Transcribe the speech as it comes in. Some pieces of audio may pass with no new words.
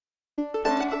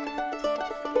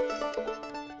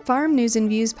Farm News and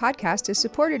Views podcast is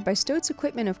supported by Stoats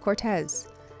Equipment of Cortez.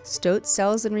 Stoats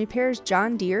sells and repairs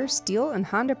John Deere, Steel, and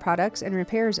Honda products and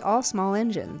repairs all small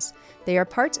engines. They are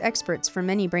parts experts for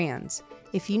many brands.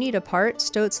 If you need a part,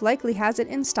 Stoats likely has it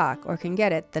in stock or can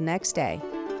get it the next day.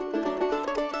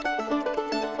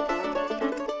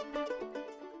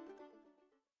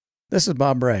 This is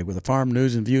Bob Bragg with the Farm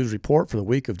News and Views report for the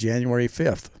week of January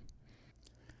 5th.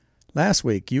 Last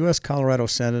week, U.S. Colorado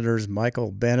Senators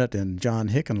Michael Bennet and John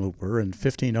Hickenlooper and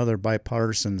 15 other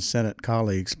bipartisan Senate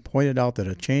colleagues pointed out that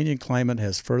a changing climate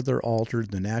has further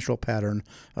altered the natural pattern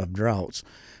of droughts,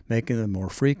 making them more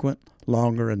frequent,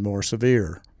 longer, and more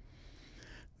severe.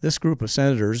 This group of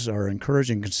senators are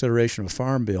encouraging consideration of a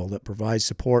farm bill that provides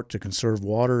support to conserve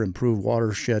water, improve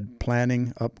watershed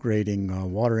planning, upgrading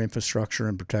water infrastructure,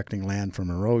 and protecting land from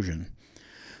erosion.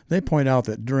 They point out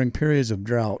that during periods of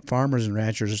drought, farmers and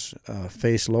ranchers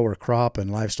face lower crop and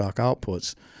livestock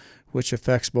outputs, which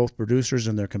affects both producers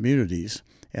and their communities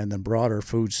and the broader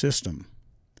food system.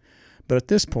 But at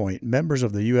this point, members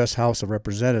of the U.S. House of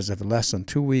Representatives have less than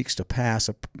 2 weeks to pass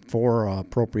 4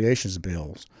 appropriations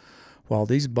bills. While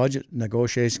these budget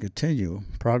negotiations continue,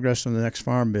 progress on the next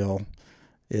farm bill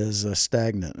is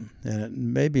stagnant, and it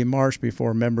may be March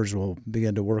before members will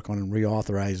begin to work on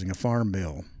reauthorizing a farm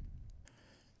bill.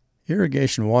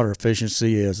 Irrigation water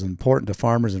efficiency is important to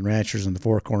farmers and ranchers in the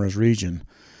Four Corners region,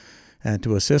 and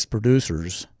to assist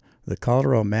producers, the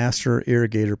Colorado Master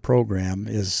Irrigator Program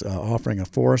is offering a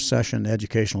 4-session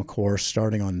educational course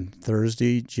starting on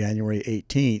Thursday, January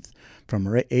 18th from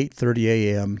 8:30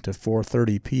 a.m. to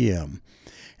 4:30 p.m.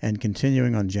 and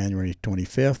continuing on January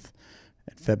 25th,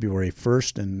 February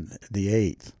 1st, and the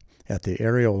 8th at the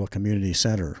Areola Community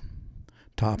Center.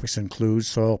 Topics include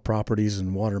soil properties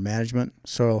and water management,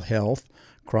 soil health,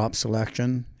 crop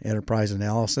selection, enterprise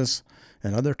analysis,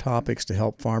 and other topics to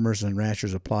help farmers and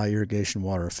ranchers apply irrigation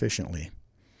water efficiently.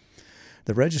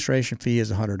 The registration fee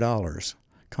is $100.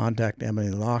 Contact Emily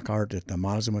Lockhart at the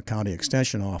Montezuma County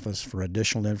Extension Office for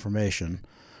additional information,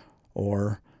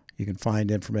 or you can find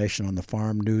information on the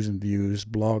Farm News and Views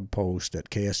blog post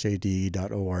at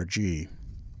ksjd.org.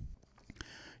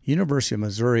 University of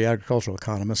Missouri agricultural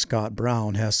economist Scott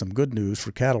Brown has some good news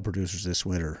for cattle producers this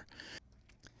winter.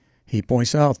 He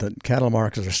points out that cattle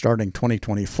markets are starting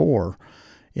 2024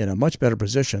 in a much better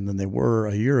position than they were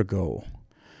a year ago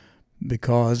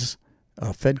because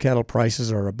fed cattle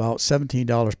prices are about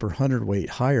 $17 per hundredweight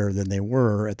higher than they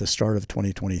were at the start of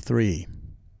 2023.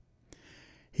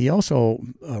 He also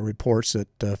reports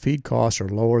that feed costs are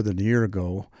lower than a year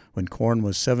ago when corn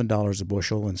was $7 a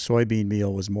bushel and soybean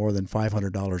meal was more than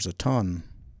 $500 a ton.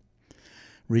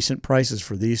 Recent prices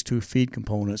for these two feed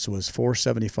components was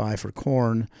 $4.75 for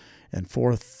corn and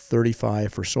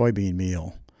 $4.35 for soybean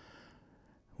meal,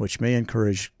 which may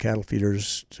encourage cattle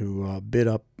feeders to bid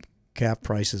up calf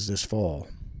prices this fall.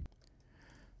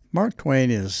 Mark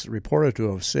Twain is reported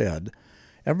to have said,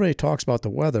 "Everybody talks about the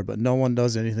weather, but no one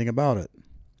does anything about it."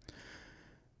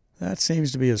 That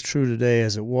seems to be as true today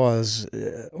as it was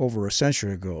over a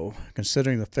century ago,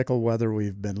 considering the fickle weather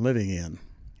we've been living in.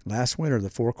 Last winter,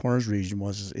 the Four Corners region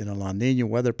was in a La Nina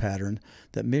weather pattern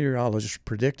that meteorologists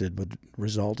predicted would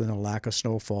result in a lack of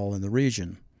snowfall in the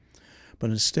region.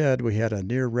 But instead, we had a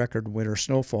near-record winter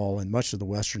snowfall in much of the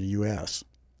western U.S.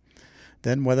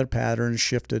 Then weather patterns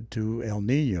shifted to El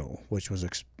Nino, which was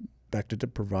expected to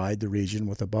provide the region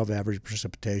with above-average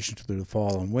precipitation through the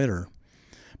fall and winter.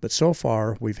 But so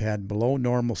far, we've had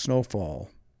below-normal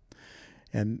snowfall,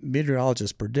 and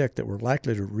meteorologists predict that we're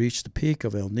likely to reach the peak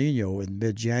of El Nino in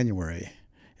mid-January,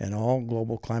 and all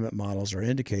global climate models are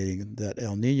indicating that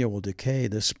El Nino will decay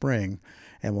this spring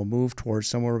and will move towards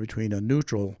somewhere between a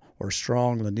neutral or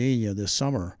strong La Nina this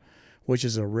summer, which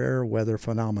is a rare weather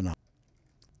phenomenon.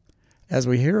 As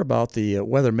we hear about the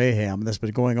weather mayhem that's been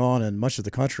going on in much of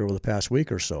the country over the past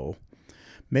week or so,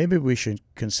 maybe we should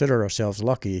consider ourselves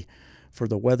lucky for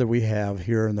the weather we have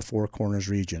here in the Four Corners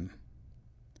region.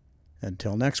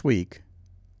 Until next week,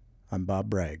 I'm Bob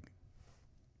Bragg.